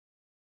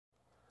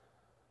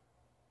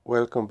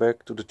Welcome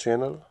back to the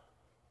channel.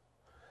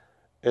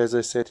 As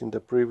I said in the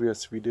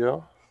previous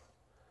video,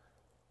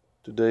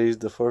 today is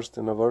the first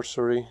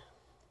anniversary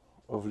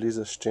of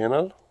Liza's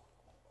channel.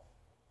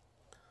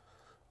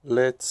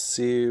 Let's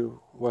see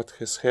what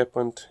has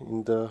happened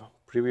in the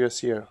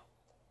previous year.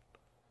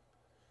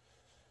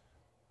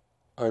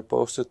 I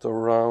posted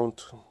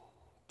around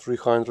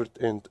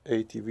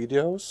 380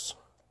 videos,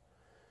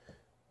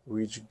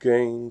 which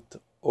gained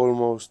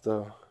almost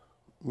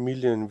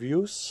 1,000,000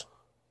 views.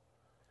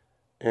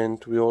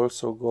 And we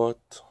also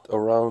got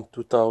around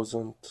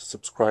 2,000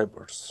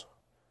 subscribers.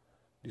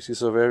 This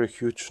is a very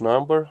huge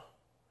number,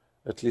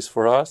 at least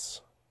for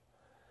us.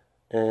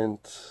 And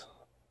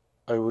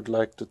I would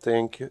like to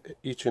thank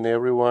each and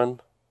everyone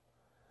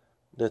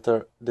that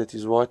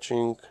is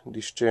watching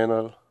this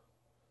channel,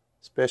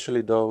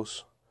 especially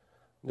those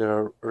that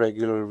are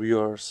regular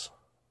viewers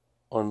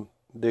on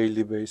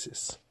daily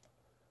basis.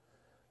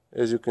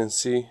 As you can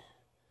see,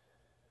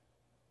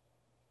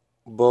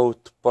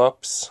 both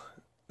pups,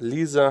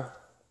 Liza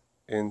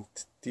and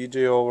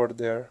TJ over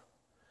there,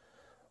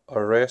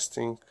 are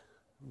resting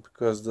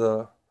because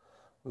the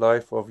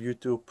life of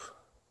YouTube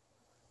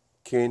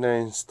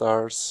canine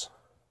stars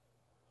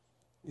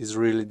is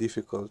really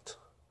difficult.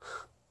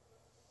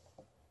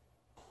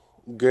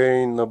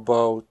 Gain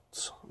about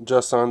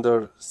just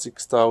under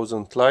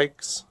 6,000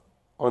 likes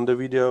on the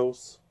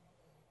videos,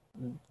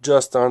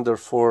 just under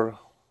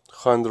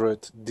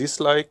 400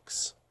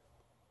 dislikes,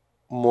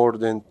 more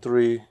than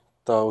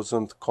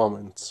 3,000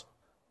 comments.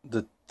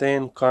 The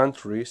 10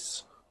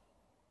 countries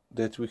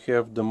that we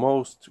have the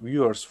most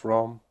viewers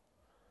from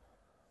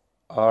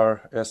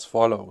are as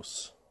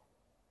follows: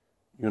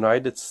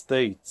 United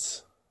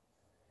States,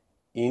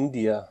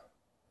 India,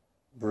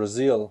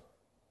 Brazil,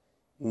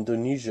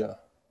 Indonesia,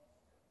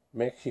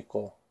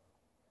 Mexico,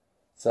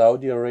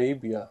 Saudi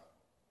Arabia,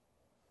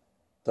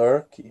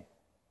 Turkey,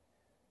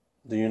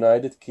 the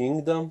United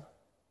Kingdom,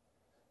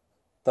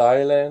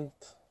 Thailand,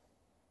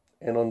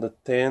 and on the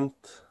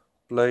 10th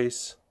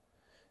place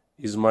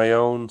is my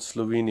own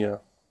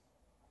Slovenia.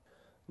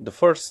 The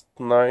first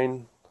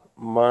 9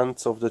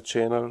 months of the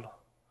channel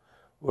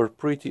were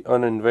pretty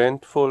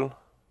uneventful.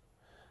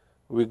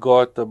 We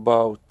got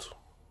about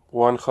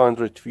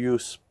 100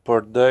 views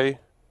per day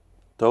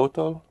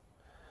total,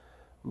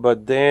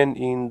 but then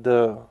in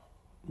the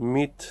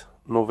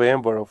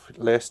mid-November of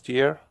last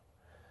year,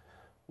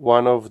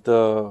 one of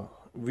the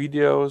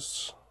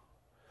videos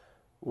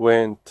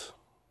went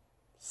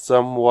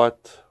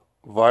somewhat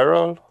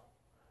viral,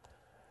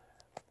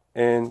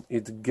 and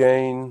it's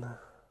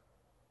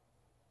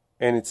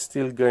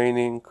still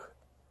gaining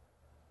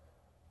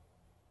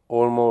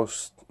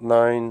almost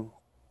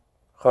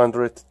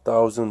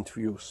 900,000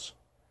 views.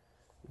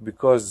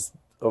 Because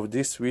of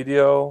this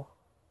video,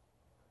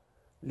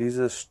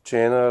 Liza's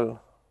channel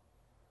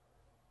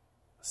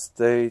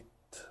stayed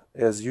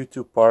as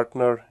YouTube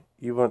partner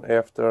even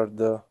after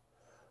the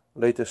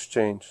latest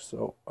change.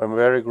 So I'm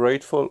very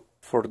grateful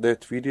for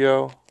that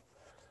video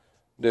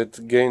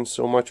that gained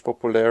so much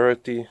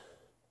popularity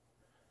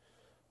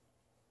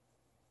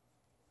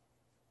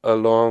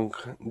along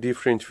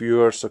different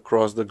viewers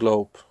across the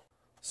globe.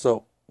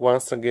 So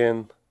once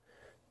again,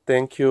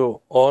 thank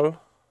you all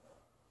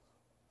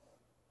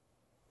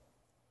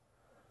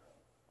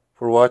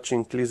for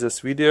watching Liza's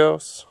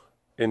videos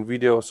and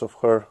videos of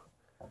her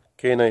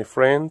canine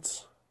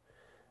friends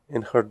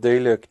and her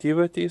daily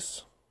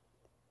activities.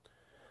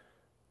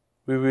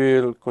 We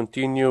will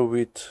continue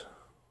with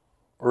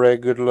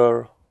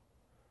regular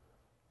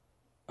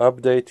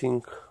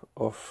updating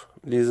of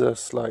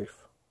Liza's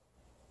life.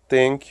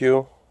 Thank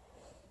you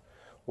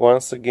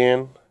once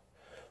again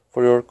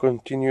for your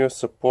continuous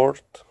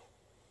support.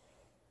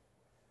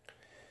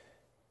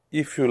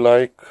 If you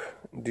like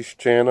this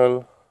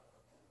channel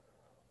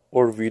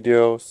or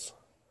videos,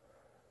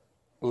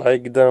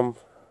 like them,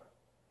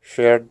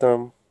 share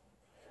them,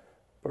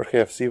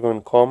 perhaps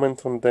even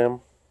comment on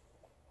them.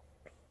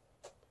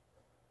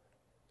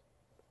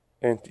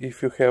 And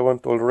if you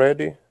haven't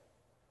already,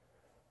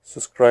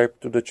 subscribe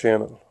to the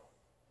channel.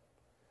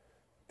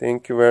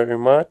 Thank you very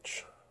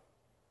much.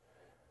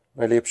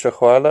 Najlepša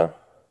hvala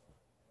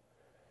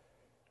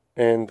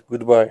and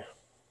goodbye.